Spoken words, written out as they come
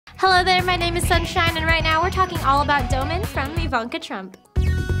Hello there, my name is Sunshine, and right now we're talking all about Domin from Ivanka Trump.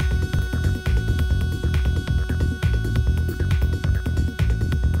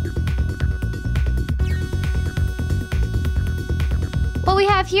 What we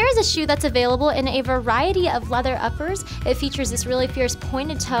have here is a shoe that's available in a variety of leather uppers. It features this really fierce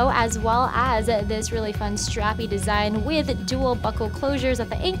pointed toe as well as this really fun strappy design with dual buckle closures at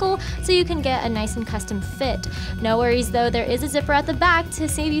the ankle so you can get a nice and custom fit. No worries though, there is a zipper at the back to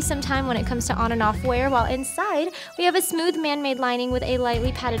save you some time when it comes to on and off wear, while inside we have a smooth man-made lining with a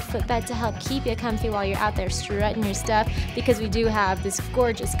lightly padded footbed to help keep you comfy while you're out there strutting your stuff, because we do have this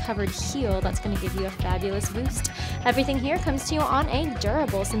gorgeous covered heel that's going to give you a fabulous boost. Everything here comes to you on a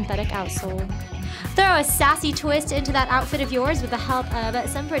durable synthetic outsole. Throw a sassy twist into that outfit of yours with the help of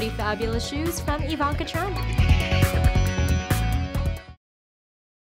some pretty fabulous shoes from Ivanka Trump.